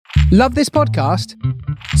Love this podcast?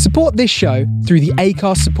 Support this show through the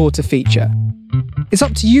Acast supporter feature. It's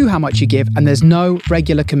up to you how much you give, and there's no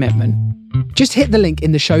regular commitment. Just hit the link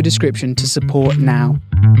in the show description to support now.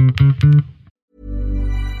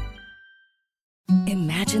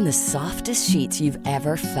 Imagine the softest sheets you've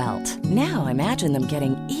ever felt. Now imagine them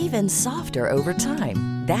getting even softer over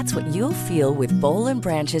time. That's what you'll feel with Boll &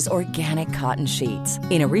 Branch's organic cotton sheets.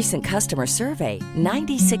 In a recent customer survey,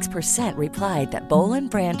 96% replied that Boll &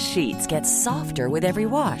 Branch sheets get softer with every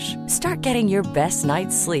wash. Start getting your best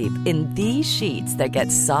night's sleep in these sheets that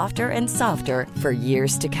get softer and softer for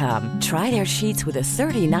years to come. Try their sheets with a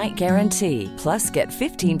 30-night guarantee. Plus, get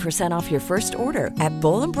 15% off your first order at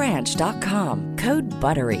bollandbranch.com. Code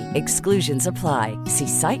BUTTERY. Exclusions apply. See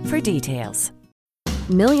site for details.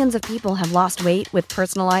 Millions of people have lost weight with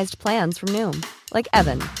personalized plans from Noom. Like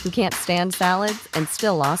Evan, who can't stand salads and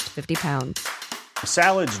still lost 50 pounds.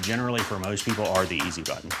 Salads generally for most people are the easy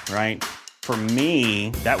button, right? For me,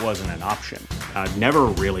 that wasn't an option. I never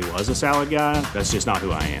really was a salad guy. That's just not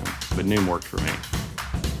who I am. But Noom worked for me.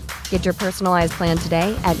 Get your personalized plan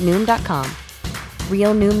today at Noom.com.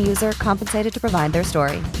 Real Noom user compensated to provide their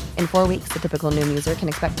story. In 4 weeks, the typical Noom user can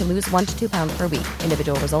expect to lose 1 to 2 pounds per week.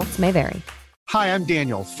 Individual results may vary. Hi, I'm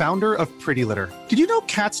Daniel, founder of Pretty Litter. Did you know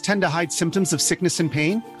cats tend to hide symptoms of sickness and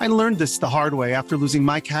pain? I learned this the hard way after losing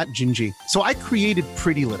my cat, Gingy. So I created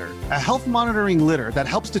Pretty Litter, a health monitoring litter that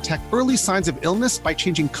helps detect early signs of illness by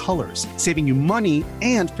changing colors, saving you money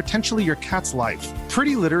and potentially your cat's life.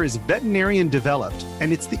 Pretty Litter is veterinarian developed,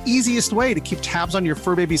 and it's the easiest way to keep tabs on your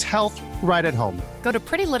fur baby's health right at home. Go to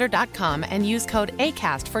prettylitter.com and use code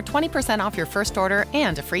ACAST for 20% off your first order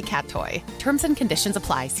and a free cat toy. Terms and conditions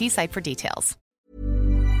apply. See site for details.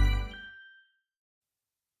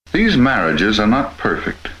 These marriages are not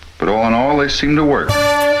perfect, but all in all, they seem to work.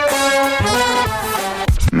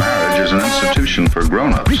 Marriage is an institution for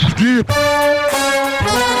grown-ups.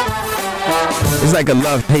 It's like a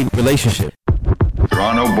love-hate relationship. There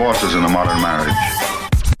are no bosses in a modern marriage.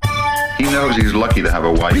 He knows he's lucky to have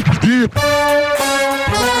a wife.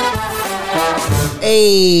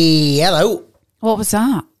 Hey, hello. What was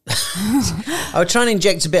that? I was trying to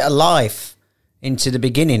inject a bit of life into the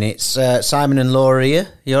beginning. It's Simon and Laura here.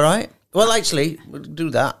 You all right? Well, actually, we'll do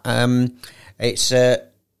that. It's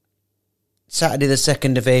Saturday the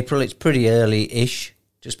 2nd of April. It's pretty early-ish,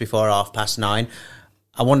 just before 9:30.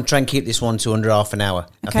 I want to try and keep this one to under half an hour.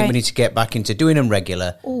 Okay. I think we need to get back into doing them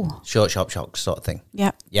regular. Ooh. Short sort of thing.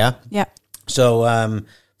 Yeah. Yeah? Yeah. So,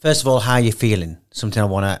 first of all, how are you feeling? Something I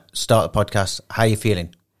want to start the podcast. How are you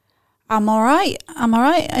feeling? I'm all right.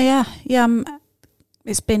 Yeah.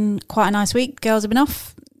 It's been quite a nice week. Girls have been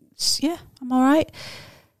off. Yeah, I'm all right.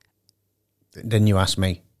 Then you ask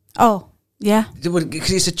me. Oh, yeah.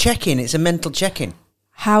 Because it's a check-in. It's a mental check-in.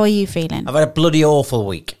 How are you feeling? I've had a bloody awful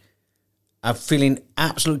week. I'm feeling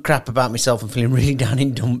absolute crap about myself. I'm feeling really down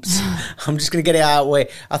in dumps. I'm just going to get it out of the way.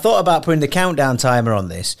 I thought about putting the countdown timer on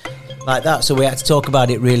this, like that, so we had to talk about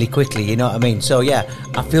it really quickly, you know what I mean? So, yeah,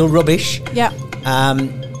 I feel rubbish. Yeah.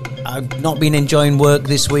 I've not been enjoying work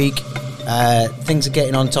this week. Things are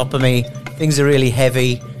getting on top of me. Things are really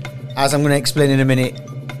heavy. As I'm going to explain in a minute,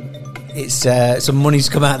 it's some money's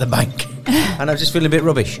come out of the bank. And I'm just feeling a bit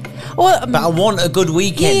rubbish. Well, but I want a good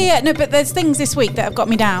weekend. Yeah, no, but there's things this week that have got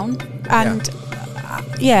me down. And,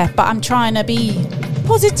 but I'm trying to be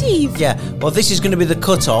positive. Yeah, well, this is going to be the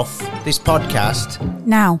cut-off, this podcast.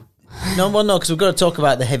 Now. No, because we've got to talk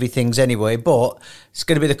about the heavy things anyway, but it's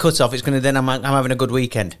going to be the cut-off. It's going to, then I'm having a good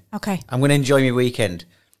weekend. Okay. I'm going to enjoy my weekend.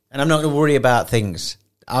 And I'm not going to worry about things.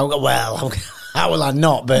 How will I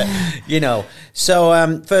not? But, you know.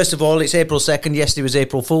 So, first of all, it's April 2nd. Yesterday was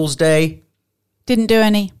April Fool's Day. Didn't do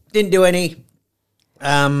any. Poor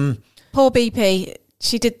BP.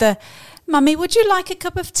 She did the, Mummy, would you like a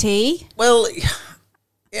cup of tea? Well, it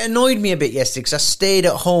annoyed me a bit yesterday because I stayed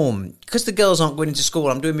at home. Because the girls aren't going into school,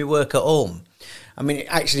 I'm doing my work at home. I mean, it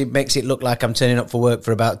actually makes it look like I'm turning up for work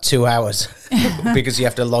for about 2 hours because you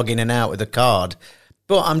have to log in and out with a card.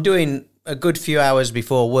 But I'm doing a good few hours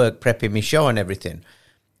before work, prepping my show and everything.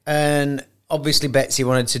 And obviously Betsy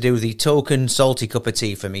wanted to do the token salty cup of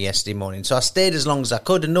tea for me yesterday morning. So I stayed as long as I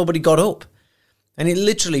could and nobody got up. And it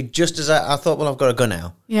literally, just as I thought, well, I've got to go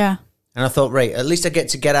now. Yeah. And I thought, right, at least I get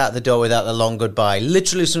to get out the door without the long goodbye.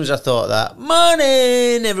 Literally, as soon as I thought that,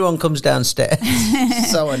 morning, everyone comes downstairs.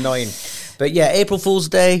 So annoying. But yeah, April Fool's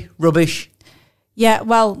Day, rubbish. Yeah,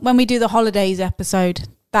 well, when we do the holidays episode,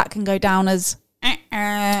 that can go down as...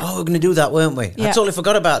 Oh, we're going to do that, weren't we? Yeah. I totally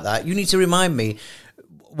forgot about that. You need to remind me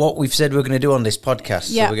what we've said we're going to do on this podcast.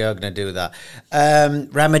 Yeah. So we are going to do that.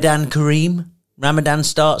 Ramadan Kareem. Ramadan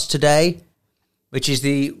starts today, which is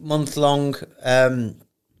the month-long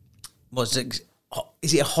what's it?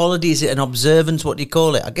 Is it a holiday? Is it an observance? What do you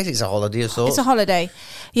call it? I guess it's a holiday of sorts. It's a holiday.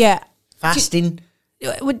 Yeah. Fasting.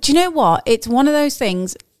 Do you know what? It's one of those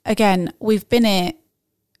things, again, we've been here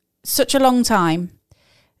such a long time,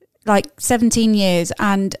 like 17 years,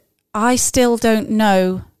 and I still don't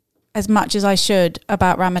know as much as I should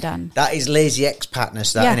about Ramadan. That is lazy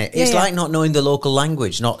expatness, isn't it? It's like not knowing the local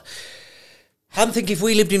language. I think if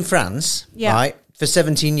we lived in France, right, for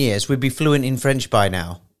 17 years, we'd be fluent in French by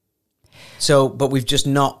now. So, but we've just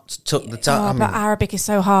not took the time. But Arabic is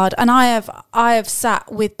so hard, and I have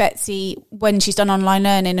sat with Betsy when she's done online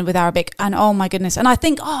learning with Arabic, and oh my goodness, and I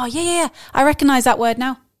think, I recognise that word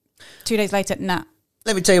now. 2 days later, nah.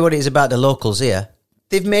 Let me tell you what it is about the locals here.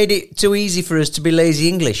 They've made it too easy for us to be lazy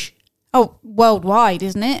English. Oh, worldwide,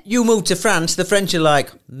 isn't it? You move to France, the French are like,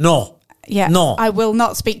 no. Yeah. No. I will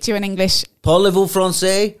not speak to you in English. Parlez-vous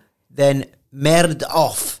français? Then merde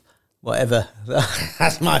off. Whatever.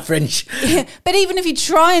 That's my French. Yeah, but even if you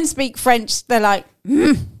try and speak French, they're like,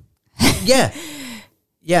 Yeah.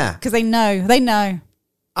 Yeah. Because they know.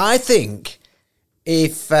 I think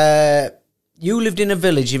if you lived in a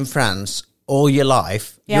village in France all your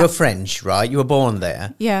life, you're French, right? You were born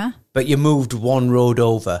there. Yeah. But you moved one road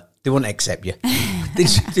over. They wouldn't accept you.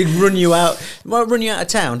 They'd run you out. Well, run you out of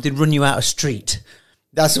town. They'd run you out of street.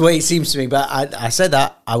 That's the way it seems to me. But I said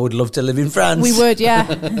that. I would love to live in France. We would, yeah.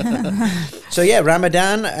 So, yeah,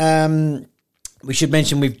 Ramadan. We should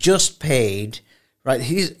mention we've just paid. Right,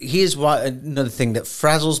 here's what another thing that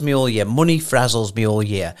frazzles me all year. Money frazzles me all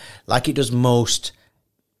year. Like it does most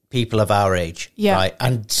people of our age. Yeah. Right?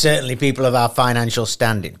 And certainly people of our financial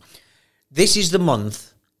standing. This is the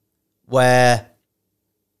month where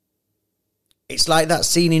it's like that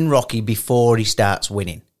scene in Rocky before he starts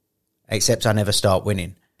winning. Except I never start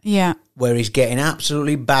winning. Yeah. Where he's getting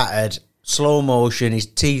absolutely battered, slow motion, his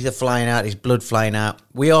teeth are flying out, his blood flying out.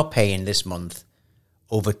 We are paying this month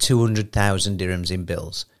over 200,000 dirhams in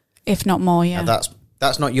bills. If not more, yeah. Now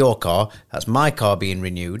that's not your car. That's my car being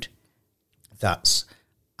renewed. That's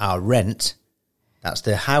our rent. That's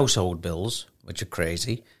the household bills, which are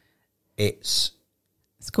crazy. It's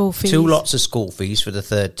school fees. 2 lots of school fees for the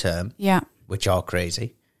 3rd term. Yeah. Which are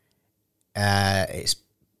crazy. It's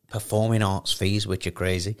performing arts fees, which are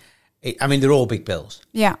crazy. They're all big bills.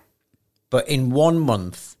 Yeah. But in 1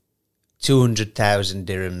 month, 200,000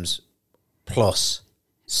 dirhams plus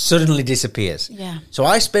suddenly disappears. Yeah. So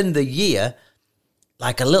I spend the year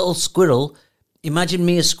like a little squirrel. Imagine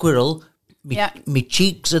me a squirrel. Me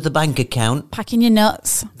cheeks at the bank account. Packing your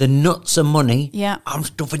nuts. The nuts are money. Yeah. I'm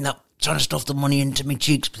trying to stuff the money into my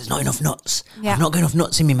cheeks, but there's not enough nuts. Yeah. I've not got enough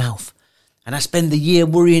nuts in my mouth. And I spend the year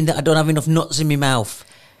worrying that I don't have enough nuts in my mouth.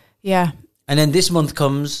 Yeah. And then this month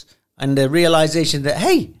comes and the realisation that,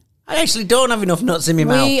 hey, I actually don't have enough nuts in my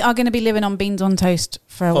mouth. We are going to be living on beans on toast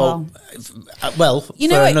for a while. For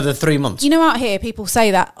another 3 months. You know, out here, people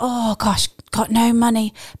say that, oh, gosh, got no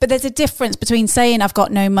money. But there's a difference between saying I've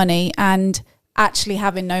got no money and actually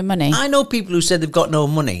having no money. I know people who said they've got no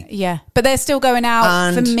money. Yeah. But they're still going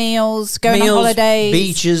out for meals, going on holidays.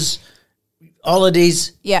 Beaches,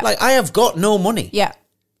 holidays. Yeah. Like, I have got no money. Yeah.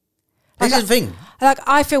 This is the thing. Like,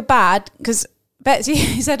 I feel bad because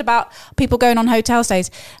Betsy said about people going on hotel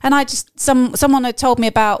stays, and I just someone had told me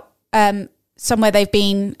about somewhere they've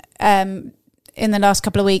been in the last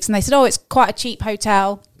couple of weeks, and they said, oh, it's quite a cheap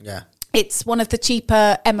hotel. Yeah, it's one of the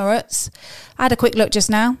cheaper Emirates. I had a quick look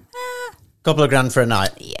just now. Couple of grand for a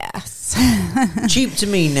night. Yes. Cheap to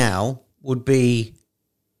me now would be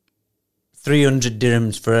 300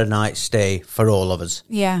 dirhams for a night stay for all of us.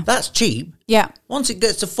 Yeah. That's cheap. Yeah. Once it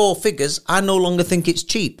gets to 4 figures, I no longer think it's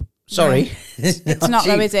cheap. Sorry. No. It's not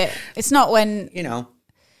though, is it? It's not when... You know.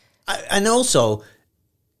 And also,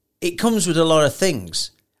 it comes with a lot of things.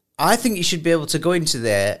 I think you should be able to go into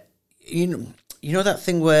there. You know that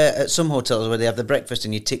thing where at some hotels where they have the breakfast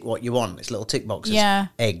and you tick what you want? It's little tick boxes. Yeah.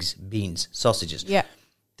 Eggs, beans, sausages. Yeah.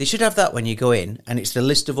 They should have that when you go in, and it's the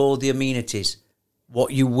list of all the amenities.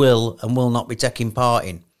 What you will and will not be taking part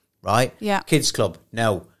in, right? Yeah. Kids club,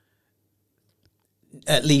 no.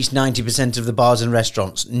 At least 90% of the bars and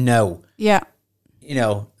restaurants, no. Yeah. You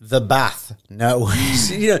know, the bath, no.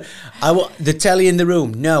 The telly in the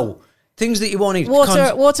room, no. Things that you wanted.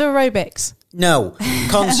 Water aerobics. No.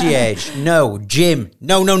 Concierge, no. Gym,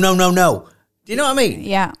 no. Do you know what I mean?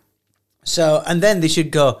 Yeah. So, and then they should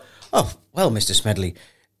go, oh, well, Mr. Smedley,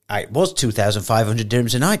 it was 2,500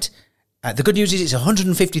 dirhams a night. The good news is it's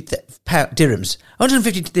 150 dirhams.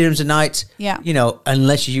 150 dirhams a night. Yeah. You know,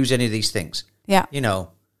 unless you use any of these things. Yeah. You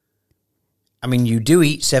know, I mean, you do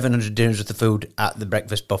eat 700 dirhams worth of food at the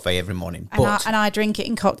breakfast buffet every morning. And I drink it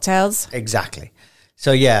in cocktails. Exactly.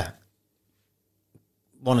 So, yeah.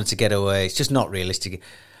 wanted to get away. It's just not realistic.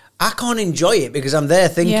 I can't enjoy it because I'm there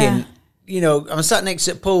thinking, I'm sat next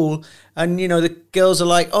to the pool and, the girls are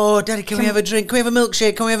like, oh, Daddy, can we have a drink? Can we have a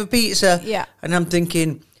milkshake? Can we have a pizza? Yeah. And I'm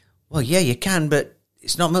thinking, well, yeah, you can, but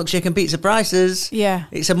it's not milkshake and pizza prices. Yeah.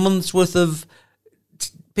 It's a month's worth of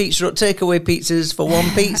pizza takeaway pizzas for one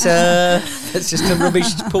pizza. That's just a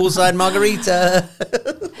rubbish poolside margarita.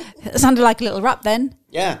 It sounded like a little rap then.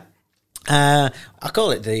 Yeah. I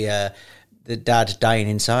call it the dad dying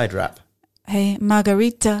inside rap. Hey,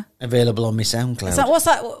 margarita. Available on my SoundCloud. What's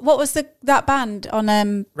that? What was that band on?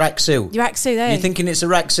 Raksu. Raksu. There. You're thinking it's a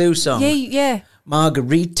Raksu song? Yeah.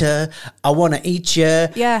 Margarita, I want to eat you.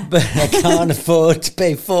 Yeah. But I can't afford to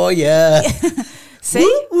pay for you.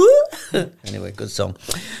 See? Woo. Anyway, good song.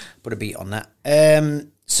 Put a beat on that.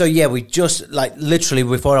 So yeah, we just literally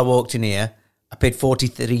before I walked in here, I paid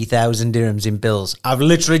 43,000 dirhams in bills. I've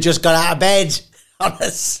literally just got out of bed on a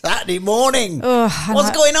Saturday morning.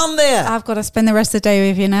 What's going on there? I've got to spend the rest of the day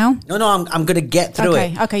with you now. No, I'm going to get through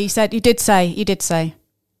it. Okay, you did say.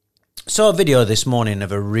 Saw a video this morning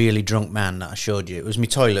of a really drunk man that I showed you. It was my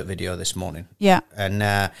toilet video this morning. Yeah.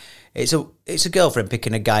 And it's a girlfriend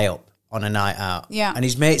picking a guy up on a night out. Yeah. And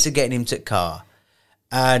his mates are getting him to the car.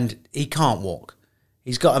 And he can't walk.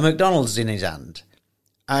 He's got a McDonald's in his hand.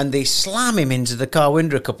 And they slam him into the car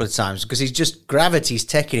window a couple of times because he's just, gravity's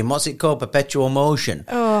taking him. What's it called? Perpetual motion.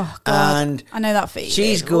 Oh, God. And I know that feeling.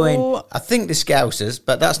 She's going, I think the Scousers,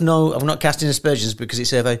 but I'm not casting aspersions because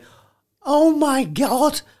it's a oh my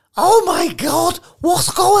God,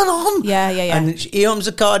 what's going on? Yeah. And he opens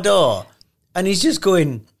the car door and he's just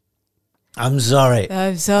going, I'm sorry.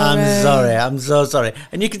 I'm so sorry.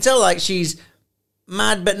 And you can tell she's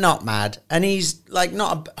mad but not mad, and he's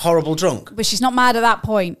not a horrible drunk. But she's not mad at that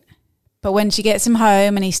point. But when she gets him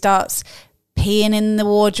home and he starts peeing in the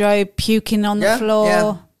wardrobe, puking on the floor.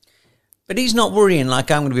 Yeah. But he's not worrying like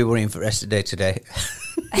I'm going to be worrying for the rest of the day today.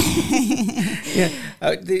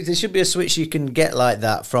 There should be a switch you can get like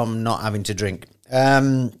that from not having to drink.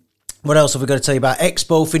 What else have we got to tell you about?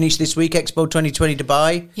 Expo finished this week, Expo 2020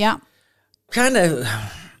 Dubai. Yeah.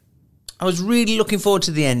 I was really looking forward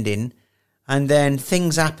to the ending. And then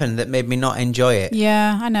things happened that made me not enjoy it.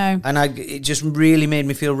 Yeah, I know. And it just really made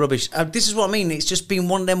me feel rubbish. This is what I mean. It's just been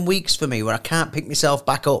one of them weeks for me where I can't pick myself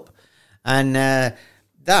back up. And I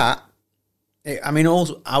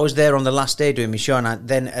was there on the last day doing my show. And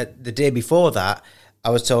then the day before that, I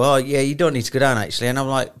was told, oh, yeah, you don't need to go down, actually. And I'm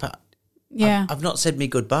like, but yeah, I've not said me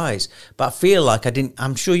goodbyes. But I feel like I didn't.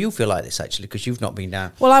 I'm sure you feel like this, actually, because you've not been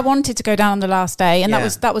down. Well, I wanted to go down on the last day. And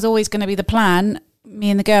that was always going to be the plan, me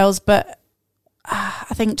and the girls. But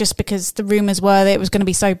I think just because the rumours were that it was going to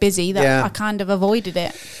be so busy that I kind of avoided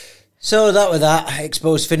it. So that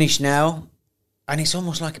Expo's finished now. And it's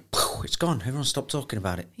almost like, it's gone. Everyone stopped talking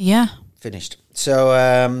about it. Yeah. Finished. So,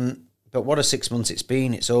 but what a 6 months it's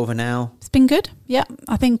been. It's over now. It's been good. Yeah,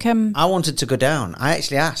 I think... I wanted to go down. I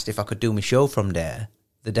actually asked if I could do my show from there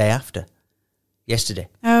the day after. Yesterday.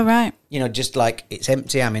 Oh, right. Just it's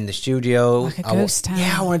empty. I'm in the studio. Like a ghost town.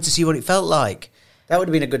 Yeah, I wanted to see what it felt like. That would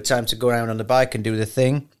have been a good time to go around on the bike and do the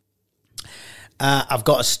thing. I've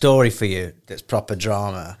got a story for you that's proper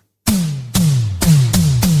drama.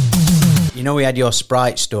 We had your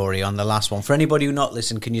Sprite story on the last one. For anybody who not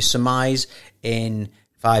listened, can you surmise in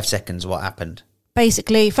 5 seconds what happened?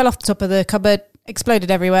 Basically, fell off the top of the cupboard, exploded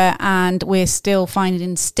everywhere, and we're still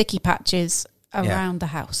finding sticky patches around the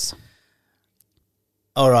house.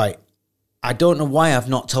 All right. I don't know why I've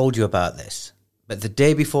not told you about this. But the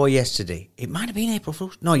day before yesterday, it might have been April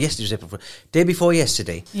Fool's. No, yesterday was April Fool's. Day before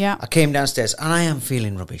yesterday, I came downstairs and I am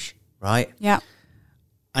feeling rubbish, right? Yeah.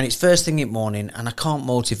 And it's first thing in the morning and I can't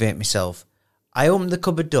motivate myself. I opened the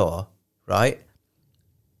cupboard door, right?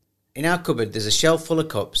 In our cupboard, there's a shelf full of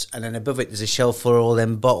cups and then above it, there's a shelf full of all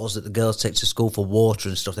them bottles that the girls take to school for water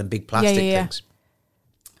and stuff, them big plastic things.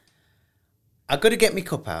 I've got to get my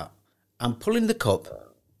cup out. I'm pulling the cup.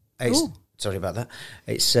 Sorry about that.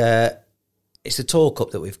 It's the tall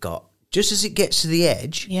cup that we've got. Just as it gets to the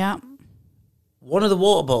edge, one of the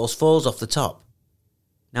water bottles falls off the top.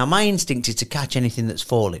 Now, my instinct is to catch anything that's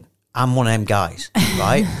falling. I'm one of them guys,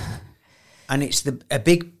 right? And it's the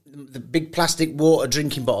big plastic water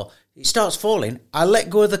drinking bottle. It starts falling. I let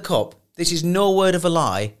go of the cup. This is no word of a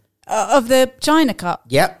lie. Of the China cup?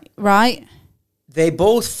 Yep. Right. They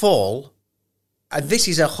both fall. And this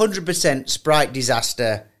is 100% Sprite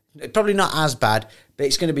disaster. Probably not as bad, but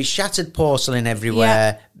it's going to be shattered porcelain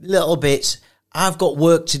everywhere, little bits. I've got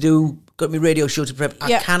work to do, got my radio show to prep.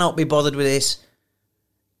 I cannot be bothered with this.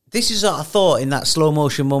 This is what I thought in that slow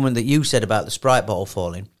motion moment that you said about the Sprite bottle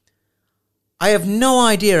falling. I have no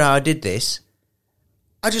idea how I did this.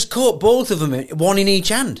 I just caught both of them, one in each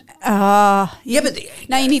hand. Ah. Yeah, but...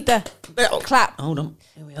 Now you need the clap. Hold on.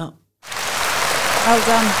 Here we are. Well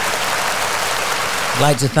done. I'd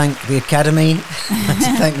like to thank the Academy. I'd like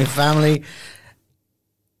to thank my family.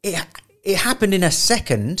 It happened in a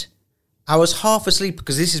second. I was half asleep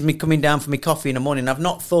because this is me coming down for my coffee in the morning. I've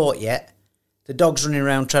not thought yet. The dog's running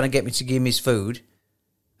around trying to get me to give him his food.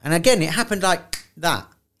 And again, it happened like that.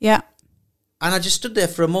 Yeah. And I just stood there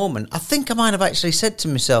for a moment. I think I might have actually said to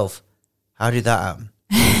myself, how did that happen?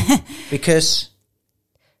 Because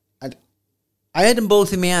I had them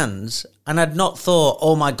both in my hands and I'd not thought,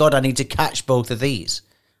 oh my God, I need to catch both of these.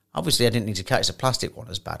 Obviously, I didn't need to catch the plastic one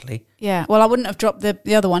as badly. Yeah, well, I wouldn't have dropped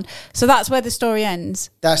the other one. So that's where the story ends.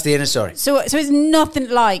 That's the inner story. So it's nothing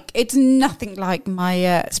like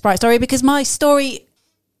my Sprite story, because my story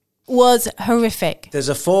was horrific. There's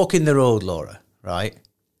a fork in the road, Laura, right?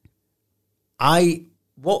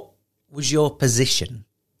 What was your position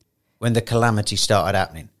when the calamity started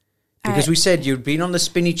happening? Because we said you'd been on the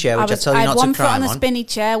spinny chair, which I tell you not to climb on. I had 1 foot on the spinny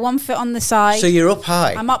chair, 1 foot on the side. So you're up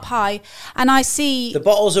high. I'm up high, and I see... The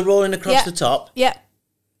bottles are rolling across the top. Yeah.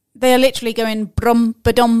 They are literally going brum,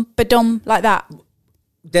 ba-dum, ba-dum, like that.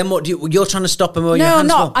 Then what you're trying to stop them?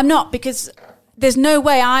 No, I'm not, because there's no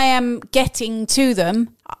way I am getting to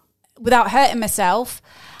them without hurting myself.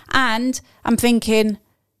 And I'm thinking,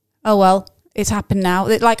 oh, well, it's happened now.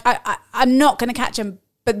 Like, I'm not going to catch them.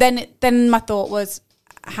 But then my thought was,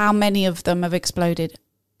 how many of them have exploded?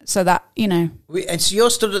 So that, you know. And so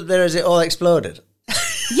you're stood up there as it all exploded?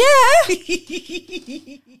 Yeah.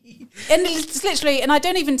 And it's literally, and I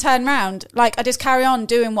don't even turn around. Like, I just carry on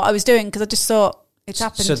doing what I was doing because I just thought it's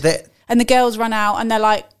happened. And the girls run out and they're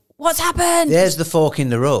like, what's happened? There's the fork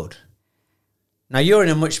in the road. Now, you're in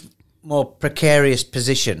a much more precarious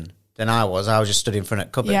position than I was. I was just stood in front of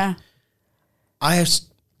the cupboard. Yeah. I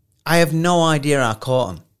have no idea I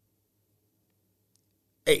caught them.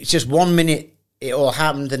 It's just 1 minute, it all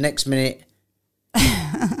happened, the next minute.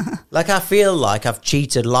 Like, I feel like I've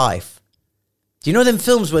cheated life. Do you know them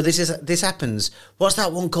films where this happens? What's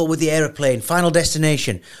that one called with the aeroplane? Final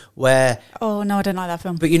Destination, where... Oh, no, I don't like that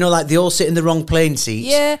film. But you know, like, they all sit in the wrong plane seats.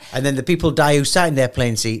 Yeah. And then the people die who sat in their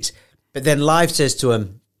plane seats. But then life says to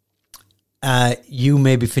them, you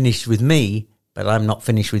may be finished with me, but I'm not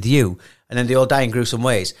finished with you. And then they all die in gruesome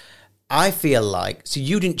ways. I feel like... So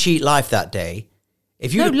you didn't cheat life that day.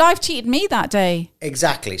 Life cheated me that day.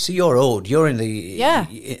 Exactly. So you're owed. You're in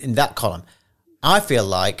in that column. I feel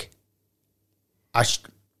like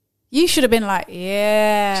you should have been like,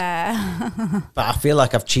 yeah. But I feel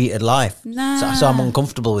like I've cheated life. No. So I'm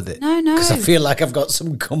uncomfortable with it. No. Because I feel like I've got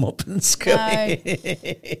some comeuppance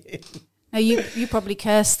going. No, you probably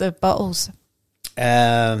cursed the bottles.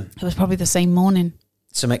 It was probably the same morning.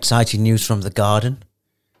 Some exciting news from the garden.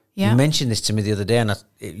 Yeah. You mentioned this to me the other day, and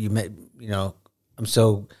I'm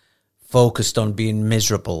so focused on being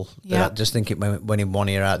miserable that I just think it went in one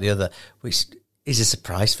ear out the other, which is a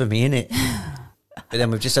surprise for me, innit? But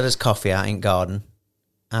then we've just had us coffee out in garden,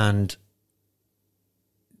 and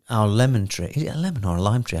our lemon tree. Is it a lemon or a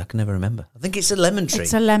lime tree? I can never remember. I think it's a lemon tree.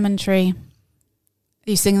 It's a lemon tree. Are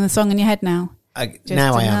you singing the song in your head now?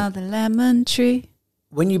 Now I am. Another lemon tree.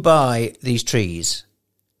 When you buy these trees,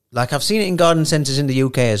 like I've seen it in garden centres in the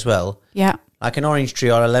UK as well. Yeah. Like an orange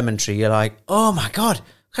tree or a lemon tree, you're like, oh my God, I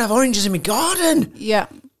could have oranges in my garden. Yeah.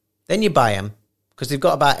 Then you buy them because they've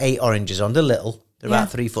got about 8 oranges on. They're little. They're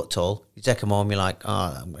about 3 foot tall. You take them home, you're like,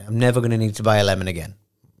 oh, I'm never going to need to buy a lemon again.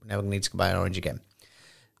 I'm never going to need to buy an orange again.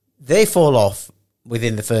 They fall off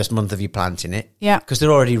within the first month of you planting it. Yeah. Because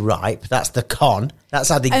they're already ripe. That's the con. That's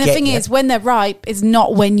how they get you. And the thing is, when they're ripe is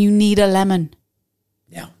not when you need a lemon.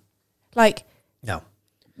 No. Like, no.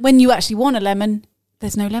 When you actually want a lemon,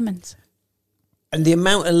 there's no lemons. And the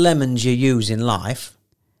amount of lemons you use in life,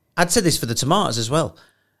 I'd say this for the tomatoes as well.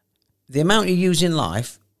 The amount you use in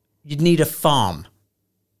life, you'd need a farm.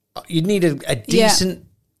 You'd need a decent... Yeah.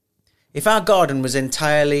 If our garden was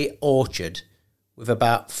entirely orchard with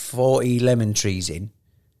about 40 lemon trees in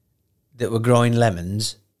that were growing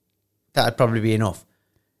lemons, that'd probably be enough.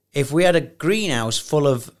 If we had a greenhouse full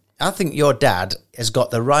of... I think your dad has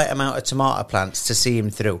got the right amount of tomato plants to see him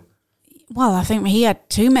through. Well, I think he had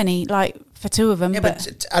too many, like... For 2 of them. Yeah,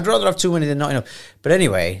 but I'd rather have too many than not enough. But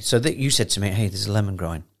anyway, so that you said to me, hey, there's a lemon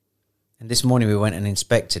growing. And this morning we went and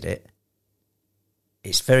inspected it.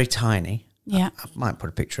 It's very tiny. Yeah. I might put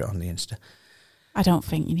a picture on the Insta. I don't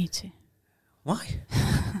think you need to. Why?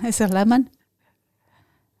 It's a lemon.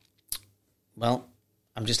 Well,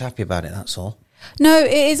 I'm just happy about it, that's all. No,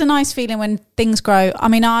 it is a nice feeling when things grow. I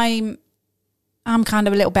mean, I'm kind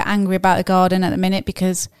of a little bit angry about the garden at the minute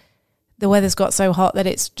because the weather's got so hot that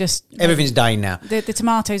it's just... Everything's dying now. The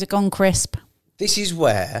tomatoes are gone crisp. This is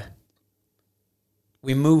where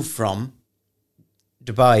we move from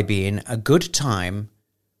Dubai being a good time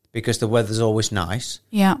because the weather's always nice.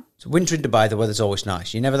 Yeah. So winter in Dubai, the weather's always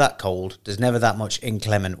nice. You're never that cold. There's never that much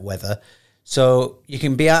inclement weather. So you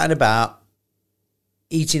can be out and about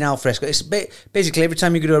eating al fresco. It's basically every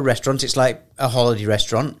time you go to a restaurant, it's like a holiday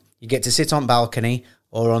restaurant. You get to sit on balcony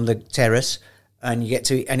or on the terrace, and you get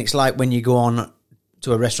to, and it's like when you go on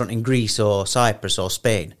to a restaurant in Greece or Cyprus or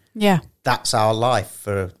Spain. Yeah. That's our life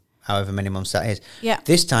for however many months that is. Yeah.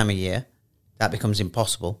 This time of year, that becomes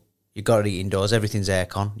impossible. You've got to eat indoors. Everything's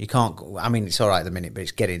aircon. You can't go, I mean, it's all right at the minute, but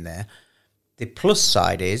it's getting there. The plus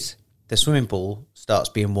side is the swimming pool starts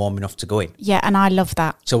being warm enough to go in. Yeah, and I love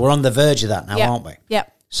that. So we're on the verge of that now, aren't we? Yeah.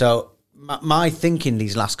 So my thinking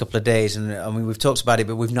these last couple of days, and I mean, we've talked about it,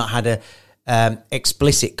 but we've not had a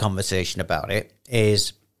explicit conversation about it,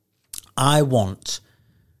 is I want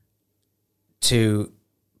to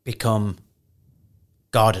become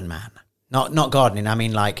garden man. Not gardening, I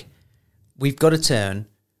mean like we've got to turn,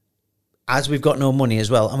 as we've got no money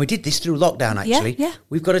as well, and we did this through lockdown actually. Yeah.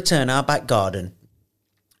 We've got to turn our back garden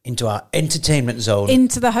into our entertainment zone.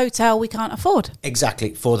 Into the hotel we can't afford.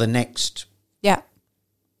 Exactly, for the next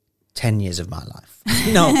 10 years of my life.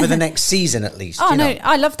 No, for the next season at least. Oh, no,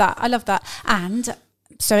 I love that. And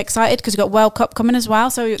so excited because we've got World Cup coming as well.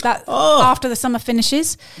 So that after the summer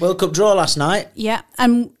finishes. World Cup draw last night. Yeah.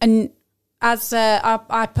 And as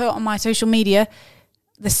I put on my social media,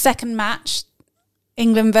 the second match,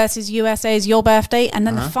 England versus USA, is your birthday, and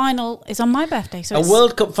then the final is on my birthday. So a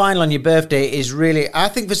World Cup final on your birthday is really, I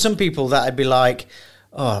think for some people that'd be like,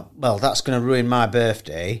 oh, well, that's going to ruin my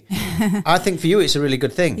birthday. I think for you it's a really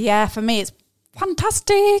good thing. Yeah, for me it's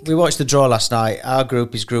fantastic. We watched the draw last night. Our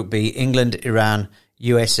group is Group B, England, Iran,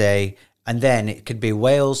 USA, and then it could be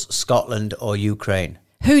Wales, Scotland or Ukraine.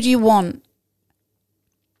 Who do you want?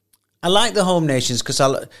 I like the home nations because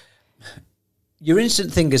your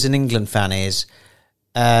instant thing as an England fan is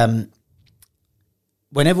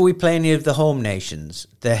whenever we play any of the home nations,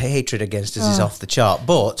 their hatred against us is off the chart.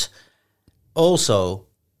 But also,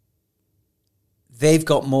 they've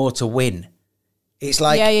got more to win. It's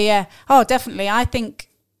like... Yeah. Oh, definitely. I think,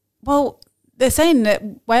 well, they're saying that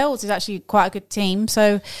Wales is actually quite a good team,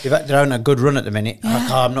 so... They're on a good run at the minute. Yeah.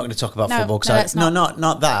 I'm not going to talk about football. Cause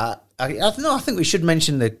not that. I think we should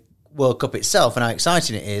mention the World Cup itself and how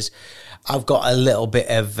exciting it is. I've got a little bit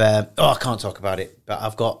of... I can't talk about it, but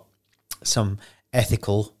I've got some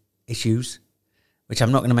ethical issues, which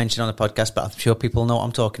I'm not going to mention on the podcast, but I'm sure people know what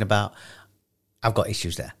I'm talking about. I've got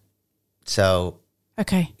issues there. So...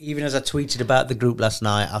 Okay. Even as I tweeted about the group last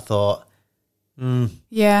night, I thought...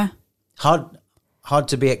 yeah. Hard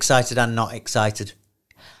to be excited and not excited.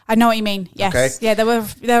 I know what you mean. Yes. Okay. Yeah, there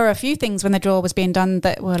were a few things when the draw was being done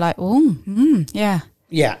that were like, yeah.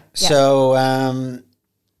 Yeah. So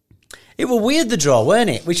it was weird, the draw, weren't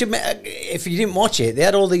it? We should, if you didn't watch it, they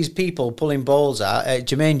had all these people pulling balls out.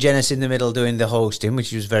 Jermaine Jenis in the middle doing the hosting, which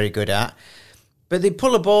he was very good at. But they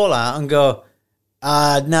pull a ball out and go,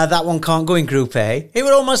 no, that one can't go in Group A. It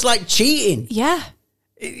was almost like cheating. Yeah.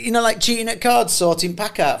 You know, like cheating at cards, sorting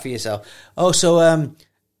pack out for yourself. Oh, so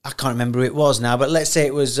I can't remember who it was now, but let's say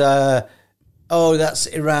it was, that's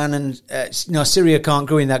Iran and, Syria can't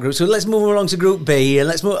go in that group. So let's move along to Group B and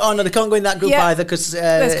let's move, they can't go in that group either because...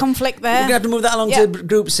 there's conflict there. We're going to have to move that along to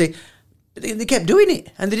Group C. But they kept doing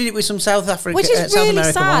it, and they did it with some South Africa, which is South really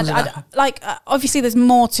American sad. ones. Obviously there's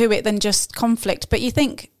more to it than just conflict, but you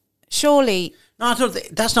think, surely... No, I don't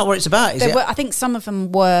think, that's not what it's about, is it? I think some of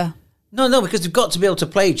them were... No, because they've got to be able to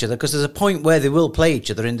play each other because there's a point where they will play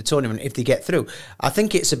each other in the tournament if they get through. I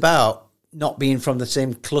think it's about not being from the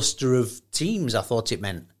same cluster of teams, I thought it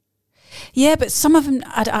meant. Yeah, but some of them,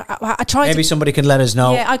 I tried Maybe somebody can let us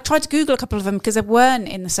know. Yeah, I tried to Google a couple of them because they weren't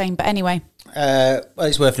in the same, but anyway. Well,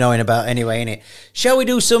 it's worth knowing about anyway, innit? Shall we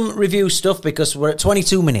do some review stuff because we're at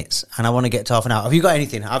 22 minutes and I want to get to half an hour. Have you got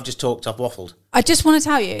anything? I've just talked, I've waffled. I just want to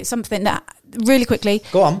tell you something that really quickly.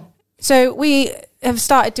 Go on. So we have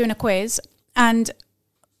started doing a quiz, and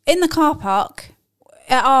in the car park,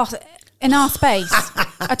 in our space,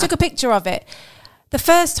 I took a picture of it. The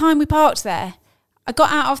first time we parked there, I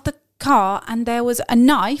got out of the car and there was a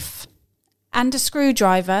knife and a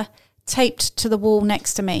screwdriver taped to the wall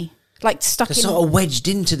next to me, like stuck in. Sort of wedged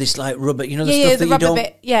into this like rubber, the stuff that you don't.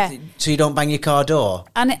 Bit, so you don't bang your car door.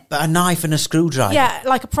 But a knife and a screwdriver. Yeah,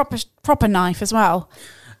 like a proper knife as well.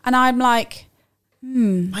 And I'm like,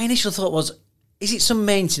 My initial thought was, is it some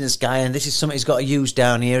maintenance guy and this is something he's got to use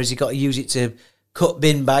down here? Has he got to use it to cut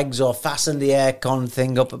bin bags or fasten the aircon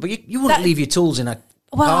thing up? But you wouldn't leave your tools in a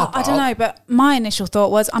Well, I don't know, but my initial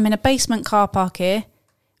thought was, I'm in a basement car park here.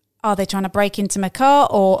 Are they trying to break into my car,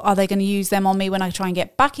 or are they going to use them on me when I try and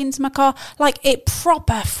get back into my car? Like, it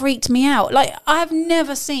proper freaked me out. Like, I have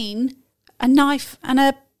never seen a knife and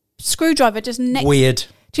a screwdriver just next. Weird.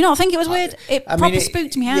 Do you not think it was weird? It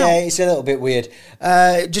spooked me out. Yeah, it's a little bit weird.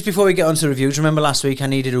 Just before we get on to reviews, remember last week I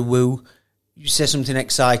needed a woo? You said something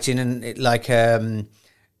exciting and it, like,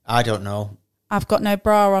 I don't know. I've got no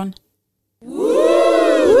bra on.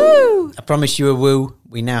 Woo! I promised you a woo.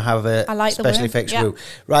 We now have a special effects woo.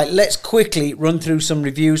 Right, let's quickly run through some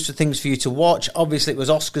reviews for things for you to watch. Obviously, it was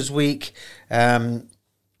Oscars week.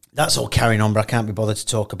 That's all carrying on, but I can't be bothered to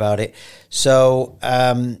talk about it. So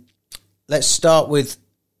let's start with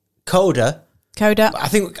Coda. I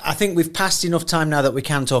think we've passed enough time now that we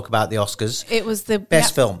can talk about the Oscars. It was the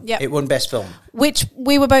best film. Yep. It won best film, which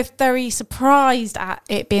we were both very surprised at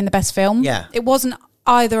it being the best film. Yeah, it wasn't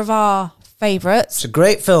either of our favourites. It's a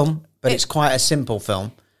great film, but it's quite a simple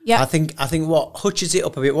film. Yeah, I think what hutches it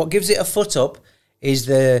up a bit, what gives it a foot up, is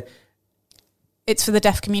it's for the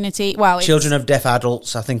deaf community. Well, children of deaf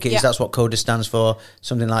adults. I think it is. That's what CODA stands for,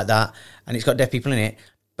 something like that. And it's got deaf people in it.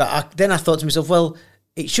 But then I thought to myself, well,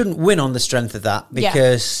 it shouldn't win on the strength of that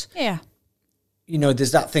because, you know,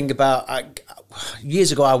 there's that thing about...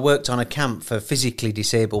 years ago, I worked on a camp for physically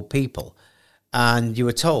disabled people, and you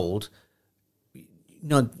were told,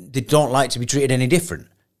 no, they don't like to be treated any different.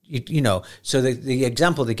 You know, so the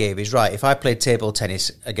example they gave is, right, if I played table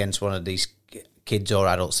tennis against one of these kids or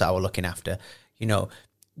adults that I were looking after, you know,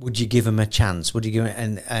 would you give them a chance? Would you give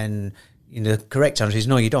them... And you know, the correct answer is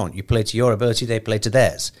no, you don't. You play to your ability, they play to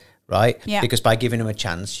theirs. Right? Yeah. Because by giving them a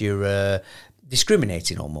chance, you're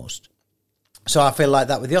discriminating almost. So I feel like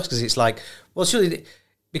that with the Oscars. It's like, well, surely,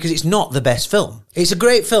 because it's not the best film. It's a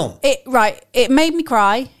great film. It made me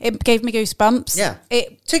cry. It gave me goosebumps. Yeah.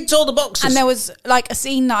 It ticked all the boxes. And there was like a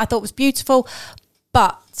scene that I thought was beautiful,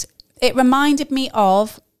 but it reminded me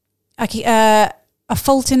of A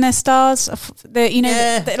Fault in Their Stars,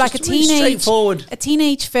 like a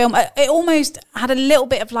teenage film. It almost had a little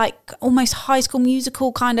bit of like almost High School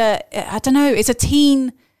Musical kind of. I don't know. It's a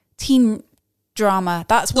teen drama.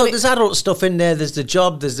 That's what. Look, there's adult stuff in there. There's the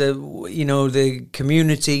job. There's the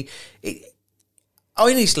community.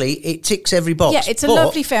 Honestly, it ticks every box. Yeah, it's a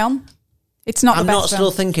lovely film. It's not. I'm the best not film.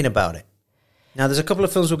 still thinking about it. Now, there's a couple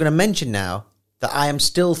of films we're going to mention now that I am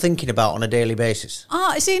still thinking about on a daily basis.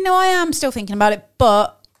 I am still thinking about it,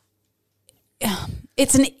 but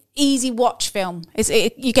it's an easy watch film.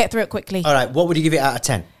 You get through it quickly. All right, what would you give it out of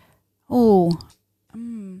 10? Oh,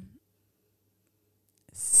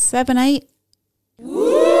 7, 8.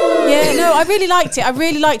 Yeah, no, I really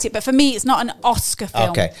liked it. But for me, it's not an Oscar film.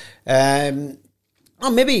 Okay.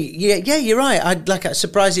 Maybe, yeah, you're right. I'm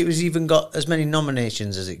surprised it was even got as many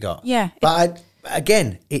nominations as it got. Yeah. But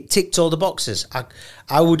again, it ticked all the boxes.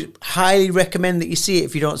 I would highly recommend that you see it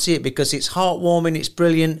if you don't see it, because it's heartwarming, it's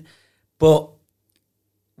brilliant, but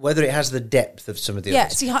whether it has the depth of some of the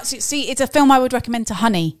others. Yeah, see, it's a film I would recommend to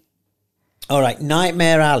Honey. All right,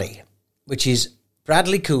 Nightmare Alley, which is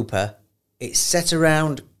Bradley Cooper. It's set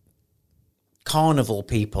around carnival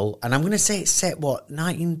people, and I'm going to say it's set,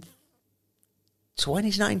 1920s,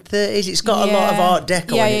 1930s? It's got a lot of Art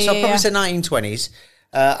Deco in it, so I'll probably say 1920s.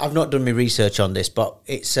 I've not done my research on this, but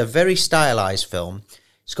it's a very stylised film.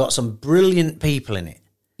 It's got some brilliant people in it.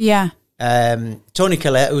 Yeah. Toni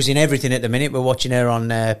Collette, who's in everything at the minute. We're watching her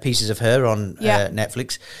on Pieces of Her on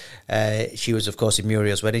Netflix. She was, of course, in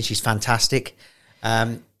Muriel's Wedding. She's fantastic.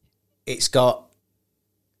 It's got...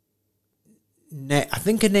 I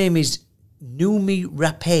think her name is Noomi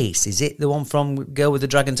Rapace. Is it the one from Girl with the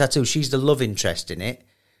Dragon Tattoo? She's the love interest in it,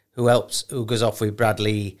 who goes off with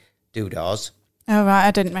Bradley Doodars. Oh, right,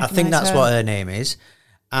 I didn't recognise I think that's her. what her name is.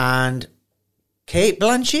 And Kate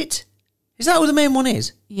Blanchett? Is that who the main one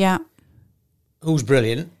is? Yeah. Who's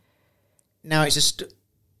brilliant. Now, I thought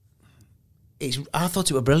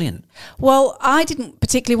it were brilliant. Well, I didn't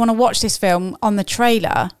particularly want to watch this film on the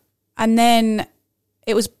trailer, and then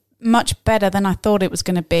it was much better than I thought it was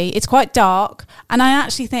going to be. It's quite dark, and I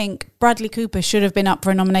actually think Bradley Cooper should have been up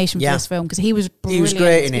for a nomination for this film, because he was brilliant. He was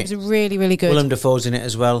great in it. He was really, really good. Willem Dafoe's in it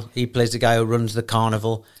as well. He plays the guy who runs the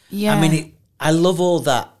carnival. Yeah. I mean, I love all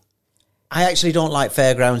that. I actually don't like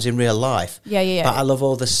fairgrounds in real life. Yeah. But I love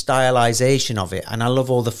all the stylisation of it, and I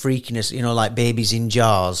love all the freakiness, like babies in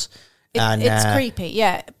jars. It's creepy,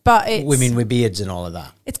 yeah. But it's... women with beards and all of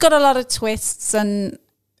that. It's got a lot of twists and...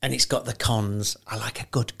 And it's got the cons. I like a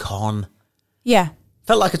good con. Yeah.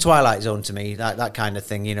 Felt like a Twilight Zone to me, that kind of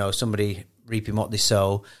thing, somebody reaping what they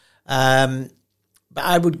sow. But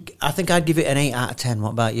I think I'd give it an 8 out of 10. What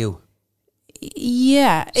about you?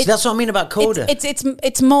 Yeah, So that's what I mean about Coda.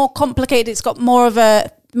 It's more complicated. It's got more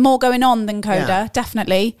going on than Coda,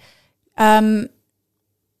 definitely. Totally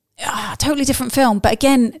different film, but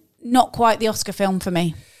again, not quite the Oscar film for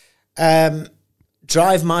me.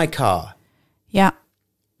 Drive My Car. Yeah.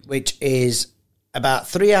 Which is about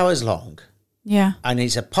 3 hours long. Yeah. And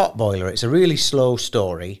it's a potboiler. It's a really slow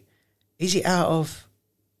story. Is it out of,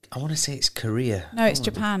 I want to say it's Korea. No, it's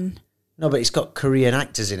Japan. No, but it's got Korean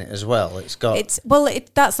actors in it as well. That's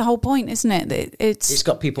the whole point, isn't it? It's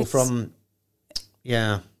got people from,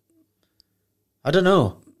 I don't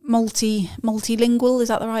know. Multilingual, is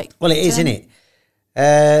that the right? Well, it is, isn't it?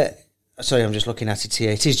 Sorry, I'm just looking at it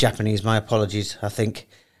here. It is Japanese. My apologies, I think.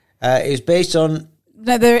 It was based on...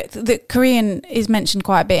 No, the Korean is mentioned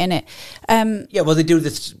quite a bit in it. Yeah, well, they do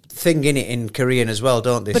this thing in it in Korean as well,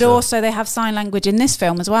 don't they? But also they have sign language in this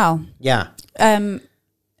film as well. Yeah.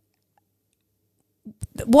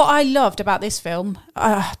 What I loved about this film,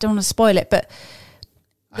 I don't want to spoil it, but...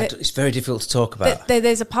 It's very difficult to talk about.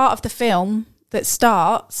 There's a part of the film that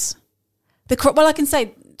starts...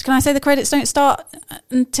 Can I say the credits don't start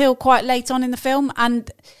until quite late on in the film? And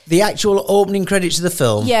the actual opening credits of the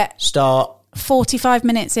film start 45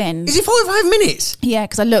 minutes in. Is it 45 minutes? Yeah,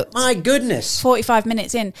 because I looked. My goodness. 45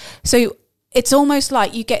 minutes in. So it's almost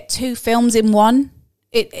like you get two films in one.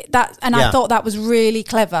 I thought that was really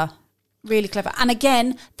clever. Really clever. And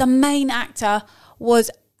again, the main actor was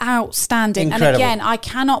outstanding. Incredible. And again, I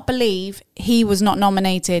cannot believe he was not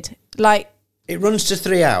nominated. It runs to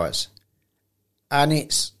 3 hours. And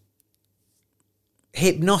it's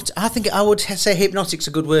hypnotic. I think I would say hypnotic's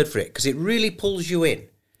a good word for it because it really pulls you in.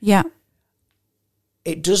 Yeah.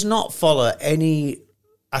 It does not follow any...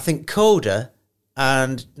 I think Coda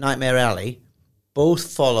and Nightmare Alley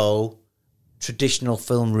both follow traditional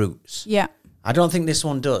film routes. Yeah. I don't think this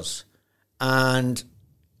one does. And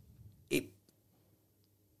it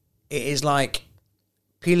is like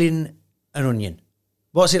peeling an onion.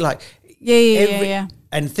 What's it like? Yeah.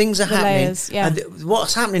 And things are happening. Layers, yeah. And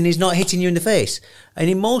what's happening is not hitting you in the face. And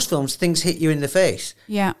in most films, things hit you in the face.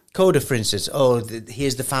 Yeah. Coda, for instance.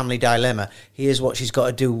 Here's the family dilemma. Here's what she's got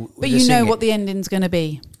to do. But you know what the ending's going to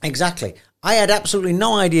be. Exactly. I had absolutely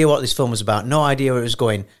no idea what this film was about. No idea where it was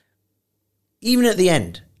going. Even at the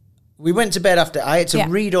end. We went to bed after. I had to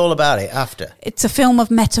read all about it after. It's a film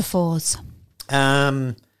of metaphors.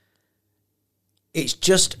 It's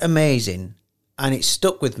just amazing. And it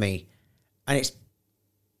stuck with me. And it's...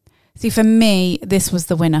 See, for me, this was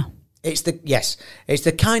the winner. It's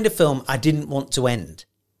the kind of film I didn't want to end.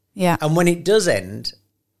 Yeah. And when it does end,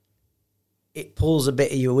 it pulls a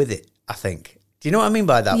bit of you with it, I think. Do you know what I mean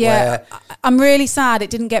by that? Yeah. I'm really sad it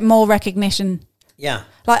didn't get more recognition. Yeah.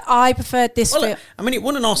 I preferred this film. I mean, it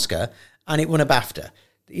won an Oscar and it won a BAFTA.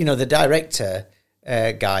 You know, the director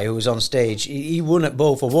guy who was on stage, he won at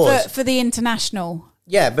both awards. For the international...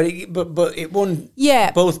 Yeah, but it won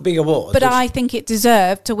both big awards. But I think it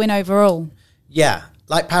deserved to win overall. Yeah,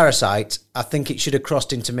 like Parasite, I think it should have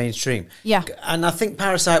crossed into mainstream. Yeah. And I think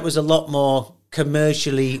Parasite was a lot more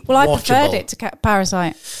commercially watchable. I preferred it to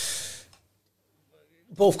Parasite.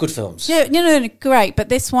 Both good films. Yeah, no, great. But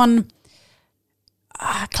this one,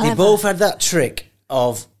 clever. They both had that trick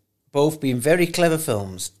of both being very clever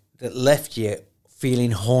films that left you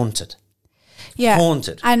feeling haunted. Yeah.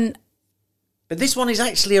 Haunted. But this one is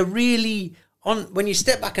actually a really, when you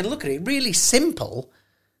step back and look at it, really simple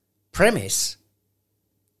premise,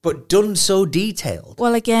 but done so detailed.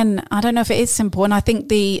 Well, again, I don't know if it is simple, and I think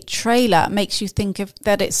the trailer makes you think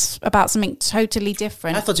that it's about something totally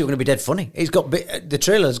different. I thought it was going to be dead funny. The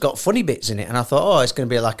trailer's got funny bits in it, and I thought, it's going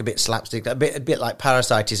to be like a bit slapstick, a bit like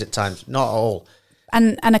Parasite is at times. Not at all.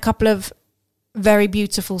 And a couple of very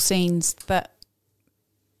beautiful scenes that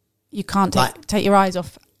you can't take your eyes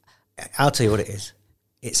off. I'll tell you what it is.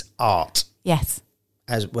 It's art. Yes.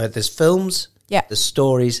 Where there's films, there's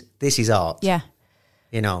stories, this is art. Yeah.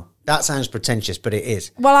 You know, that sounds pretentious, but it is.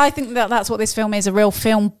 Well, I think that's what this film is, a real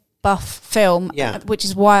film buff film, which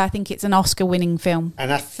is why I think it's an Oscar-winning film.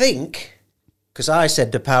 And I think, because I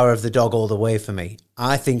said The Power of the Dog all the way for me,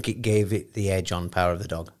 I think it gave it the edge on Power of the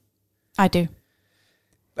Dog. I do.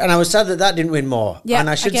 And I was sad that didn't win more. Yeah, and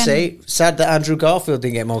I should say, sad that Andrew Garfield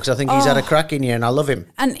didn't get more, because I think he's had a crack in here and I love him.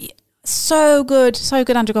 And so good,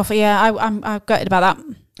 Andrew Garfield. Yeah, I'm gutted about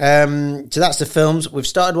that. So that's the films. We've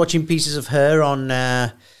started watching Pieces of Her on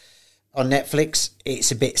Netflix.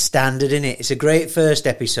 It's a bit standard, isn't it? It's a great first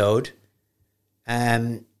episode.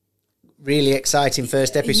 Really exciting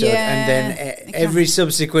first episode. And then every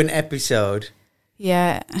subsequent episode.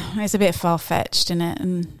 Yeah, it's a bit far-fetched, isn't it?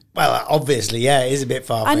 And well, obviously, it is a bit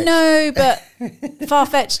far-fetched. I know, but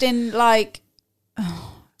far-fetched in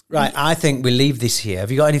Right, I think we leave this here.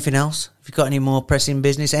 Have you got anything else? Have you got any more pressing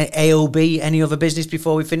business? AOB, any other business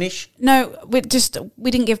before we finish? No, we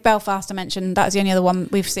didn't give Belfast a mention. That was the only other one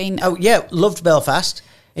we've seen. Oh, yeah, loved Belfast.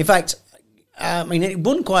 In fact, I mean, it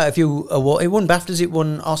won quite a few awards. It won BAFTAs, it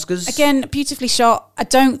won Oscars. Again, beautifully shot. I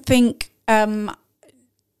don't think Judi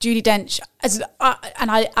Dench,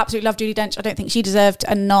 and I absolutely love Judi Dench, I don't think she deserved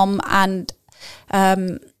a nom, and...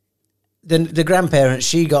 The grandparents,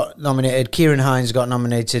 she got nominated. Kieran Hines got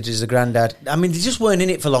nominated as the granddad. I mean, they just weren't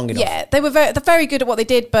in it for long enough. Yeah, they're very good at what they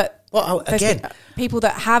did, but again, people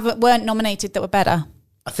that weren't nominated that were better.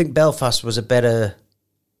 I think Belfast was a better.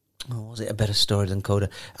 Oh, was it a better story than Coda?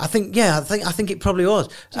 I think it probably was.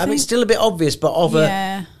 I mean, it's still a bit obvious, but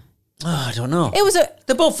I don't know. It was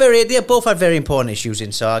they both had very important issues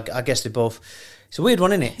in. So I guess they both. It's a weird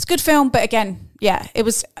one, isn't it? It's a good film, but again, yeah, it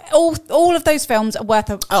was all of those films are worth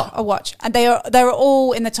a watch, and they're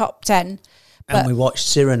all in the top 10. And we watched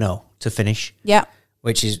Cyrano to finish. Yeah,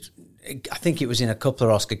 which is, I think it was in a couple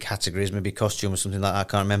of Oscar categories, maybe costume or something like that. I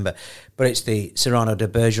can't remember, but it's the Cyrano de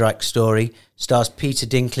Bergerac story. Stars Peter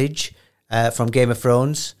Dinklage from Game of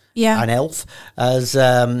Thrones, and Elf as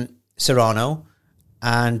Cyrano,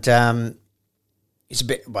 and. It's a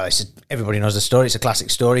bit, everybody knows the story. It's a classic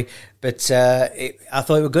story, but I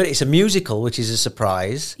thought it was good. It's a musical, which is a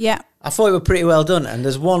surprise. Yeah. I thought it was pretty well done, and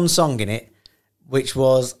there's one song in it, which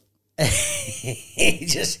was, it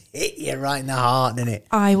just hit you right in the heart, didn't it?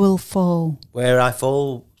 I Will Fall. Where I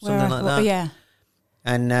Fall, something like that. Yeah.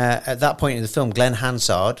 And at that point in the film, Glenn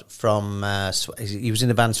Hansard from, he was in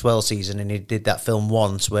the band Swell Season, and he did that film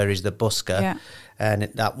Once, where he's the busker, and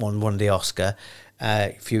that one won the Oscar.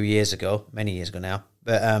 A few years ago, many years ago now,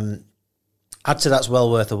 but I'd say that's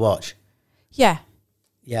well worth a watch. Yeah.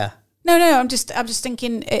 No, I'm just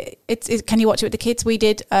thinking. It's can you watch it with the kids? We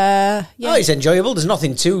did. Yeah. Oh, it's enjoyable. There's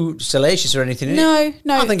nothing too salacious or anything in it.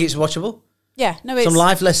 No. I think it's watchable. Yeah. No. It's some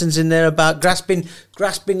life lessons in there about grasping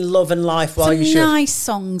love and life while you should. Some nice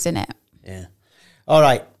songs in it. Yeah. All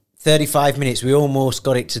right. 35 minutes. We almost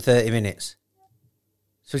got it to 30 minutes.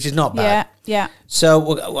 Which is not bad. Yeah.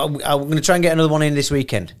 So I'm going to try and get another one in this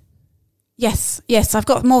weekend. Yes. I've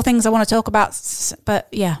got more things I want to talk about, but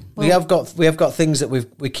yeah. We have got things that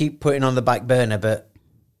we keep putting on the back burner, but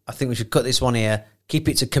I think we should cut this one here. Keep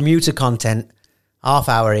it to commuter content, half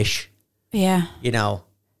hour-ish. Yeah. You know.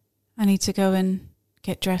 I need to go and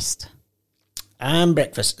get dressed. And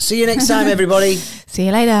breakfast. See you next time, everybody. See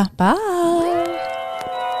you later. Bye.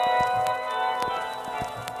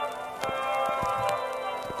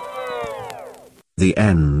 The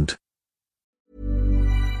end.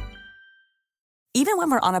 Even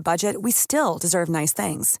when we're on a budget, we still deserve nice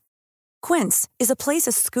things. Quince is a place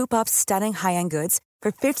to scoop up stunning high-end goods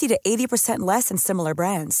for 50 to 80% less than similar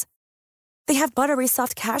brands. They have buttery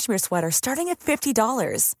soft cashmere sweaters starting at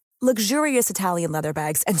 $50, luxurious Italian leather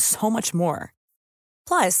bags, and so much more.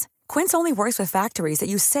 Plus, Quince only works with factories that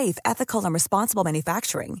use safe, ethical, and responsible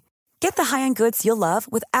manufacturing. Get the high-end goods you'll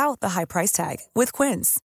love without the high price tag with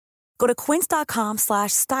Quince. Go to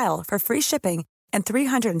quince.com/style for free shipping and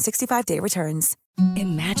 365-day returns.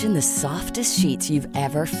 Imagine the softest sheets you've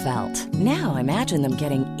ever felt. Now imagine them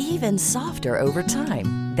getting even softer over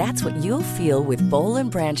time. That's what you'll feel with Boll &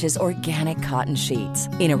 Branch's organic cotton sheets.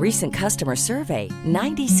 In a recent customer survey,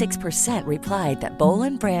 96% replied that Boll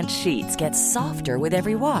 & Branch sheets get softer with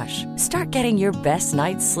every wash. Start getting your best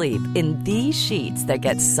night's sleep in these sheets that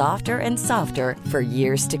get softer and softer for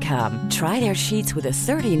years to come. Try their sheets with a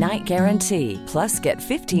 30-night guarantee. Plus, get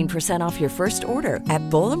 15% off your first order at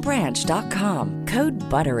bollandbranch.com. Code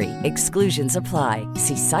BUTTERY. Exclusions apply.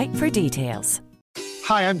 See site for details.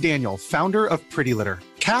 Hi, I'm Daniel, founder of Pretty Litter.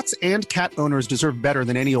 Cats and cat owners deserve better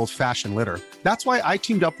than any old-fashioned litter. That's why I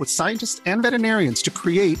teamed up with scientists and veterinarians to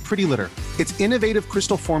create Pretty Litter. Its innovative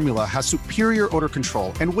crystal formula has superior odor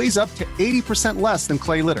control and weighs up to 80% less than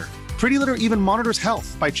clay litter. Pretty Litter even monitors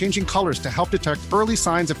health by changing colors to help detect early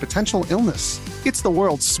signs of potential illness. It's the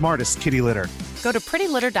world's smartest kitty litter. Go to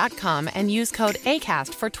prettylitter.com and use code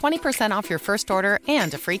ACAST for 20% off your first order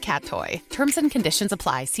and a free cat toy. Terms and conditions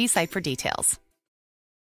apply. See site for details.